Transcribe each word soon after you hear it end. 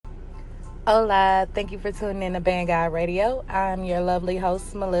Hola, thank you for tuning in to Band Guy Radio. I'm your lovely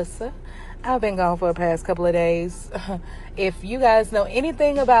host, Melissa. I've been gone for the past couple of days. If you guys know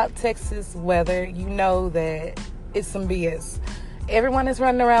anything about Texas weather, you know that it's some BS. Everyone is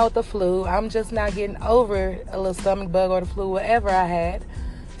running around with the flu. I'm just now getting over a little stomach bug or the flu, whatever I had.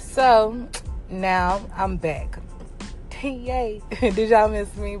 So now I'm back. Yay. Did y'all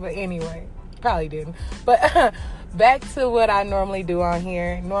miss me? But anyway, probably didn't. But back to what I normally do on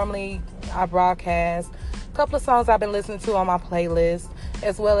here. Normally, I broadcast a couple of songs I've been listening to on my playlist,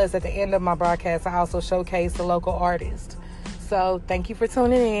 as well as at the end of my broadcast, I also showcase the local artist. So thank you for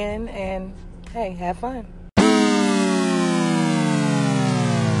tuning in, and hey, have fun.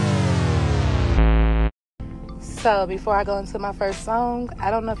 So before I go into my first song,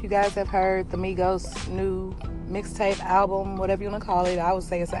 I don't know if you guys have heard the Migos new mixtape album, whatever you want to call it. I would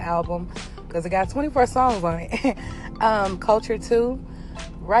say it's an album because it got 24 songs on it. Culture 2.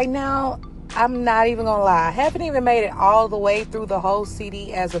 Right now, I'm not even going to lie. I haven't even made it all the way through the whole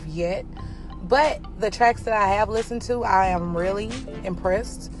CD as of yet. But the tracks that I have listened to, I am really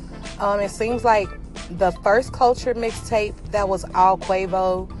impressed. It seems like the first Culture mixtape, that was all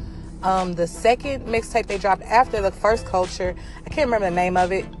Quavo. The second mixtape they dropped after the first Culture, I can't remember the name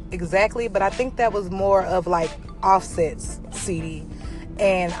of it exactly, but I think that was more of like Offset's CD.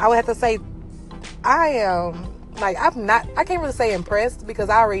 And I would have to say, I am like, I can't really say impressed because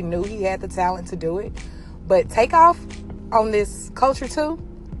I already knew he had the talent to do it. But Takeoff on this Culture 2,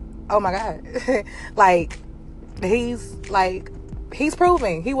 oh my God. He's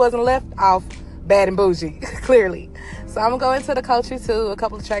proving he wasn't left off bad and bougie, clearly. So I'm going to go into the Culture 2, a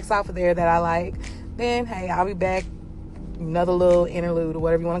couple of tracks off of there that I like. Then, hey, I'll be back, another little interlude or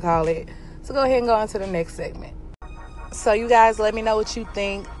whatever you want to call it. So go ahead and go on to the next segment. So you guys, let me know what you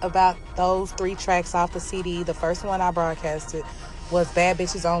think about those 3 tracks off the CD. The first one I broadcasted was Bad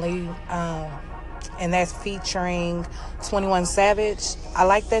Bitches Only, and that's featuring 21 Savage. I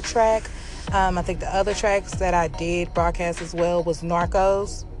like that track. I think the other tracks that I did broadcast as well was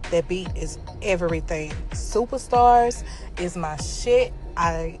Narcos. That beat is everything. Superstars is my shit.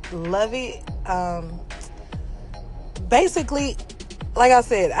 I love it. Basically, like I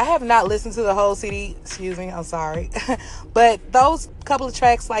said, I have not listened to the whole CD. Excuse me, I'm sorry. But those couple of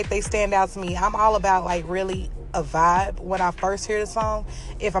tracks, like, they stand out to me. I'm all about, like, really a vibe when I first hear the song.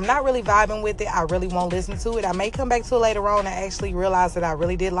 If I'm not really vibing with it, I really won't listen to it. I may come back to it later on and actually realize that I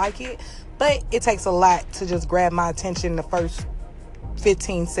really did like it. But it takes a lot to just grab my attention the first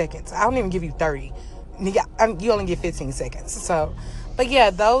 15 seconds. I don't even give you 30. You only get 15 seconds. So, but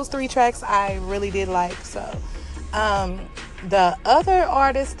yeah, those 3 tracks I really did like. So, the other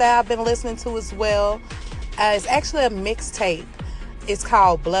artist that I've been listening to as well is actually a mixtape. It's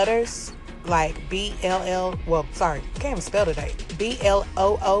called Blooders, like can't even spell today. Bloodas.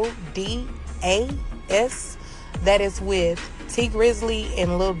 That is with T Grizzly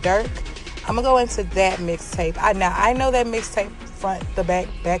and Lil Durk. I'm gonna go into that mixtape. I know that mixtape front to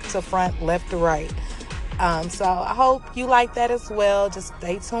back to front, left to right. So I hope you like that as well. Just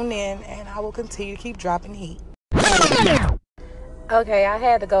stay tuned in, and I will continue to keep dropping heat. Okay, I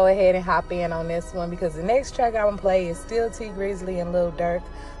had to go ahead and hop in on this one because the next track I'm gonna play is still T Grizzly and Lil Durk,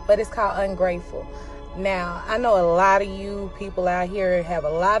 but it's called Ungrateful. Now, I know a lot of you people out here have a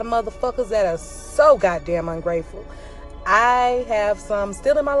lot of motherfuckers that are so goddamn ungrateful. I have some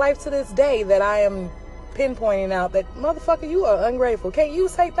still in my life to this day that I am pinpointing out that, motherfucker, you are ungrateful. Can't you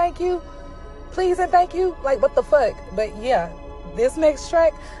say thank you? Please and thank you? Like, what the fuck? But yeah, this next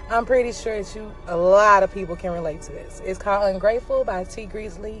track, I'm pretty sure that a lot of people can relate to this. It's called Ungrateful by T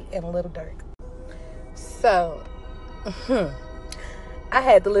Grizzly and Lil Durk. So, I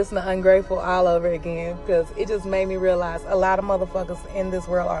had to listen to Ungrateful all over again because it just made me realize a lot of motherfuckers in this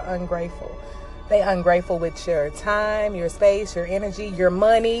world are ungrateful. They ungrateful with your time, your space, your energy, your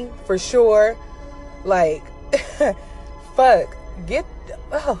money, for sure. Like, fuck.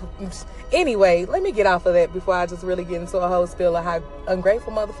 Anyway, let me get off of that before I just really get into a whole spiel of how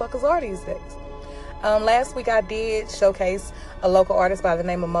ungrateful motherfuckers are these days. Last week I did showcase a local artist by the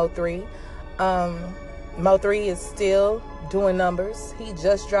name of Mo3. Mo3 is still doing numbers. He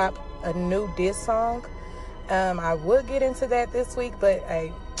just dropped a new diss song. I would get into that this week, but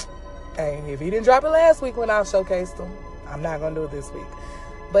hey, if he didn't drop it last week when I showcased him, I'm not going to do it this week.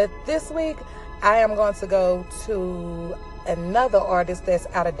 But this week, I am going to go to another artist that's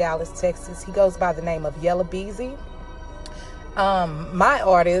out of Dallas, Texas. He goes by the name of Yella Beezy. My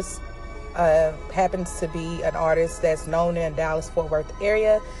artist happens to be an artist that's known in Dallas-Fort Worth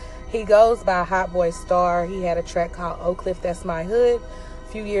area. He goes by Hot Boy Star. He had a track called Oak Cliff, That's My Hood a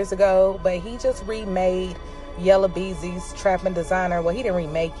few years ago, but he just remade Yella Beezy's Trapping Designer. Well, he didn't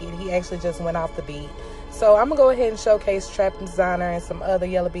remake it. He actually just went off the beat. So I'm going to go ahead and showcase Trapping Designer and some other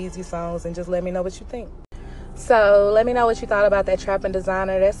Yella Beezy songs and just let me know what you think. So let me know what you thought about that Trapping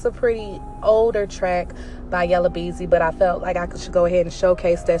Designer. That's a pretty older track by Yella Beezy, but I felt like I should go ahead and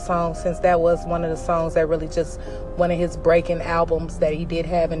showcase that song since that was one of the songs that really just one of his breaking albums that he did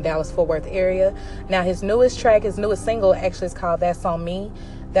have in Dallas-Fort Worth area. Now his newest track, his newest single actually is called That's On Me.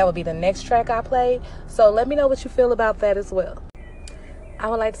 That would be the next track I play. So let me know what you feel about that as well. I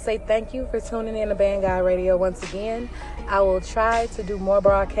would like to say thank you for tuning in to Band Guy Radio once again. I will try to do more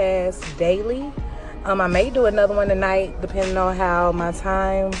broadcasts daily. I may do another one tonight depending on how my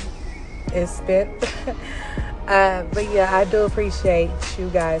time is spent. But yeah, I do appreciate you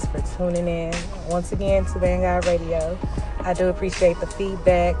guys for tuning in once again to Band Guy Radio. I do appreciate the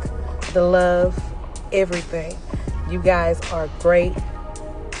feedback, the love, everything. You guys are great.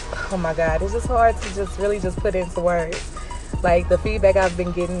 Oh my God, it's just hard to just really just put into words. Like the feedback I've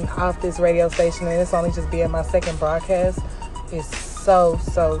been getting off this radio station, and it's only just being my second broadcast, is so,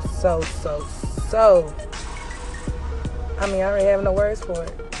 I mean, I already have no words for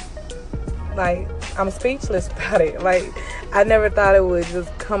it. Like, I'm speechless about it. Like, I never thought it would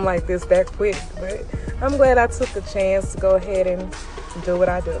just come like this that quick, but I'm glad I took the chance to go ahead and do what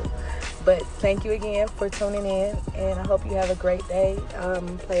I do. But thank you again for tuning in, and I hope you have a great day.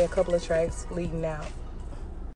 Play a couple of tracks leading out.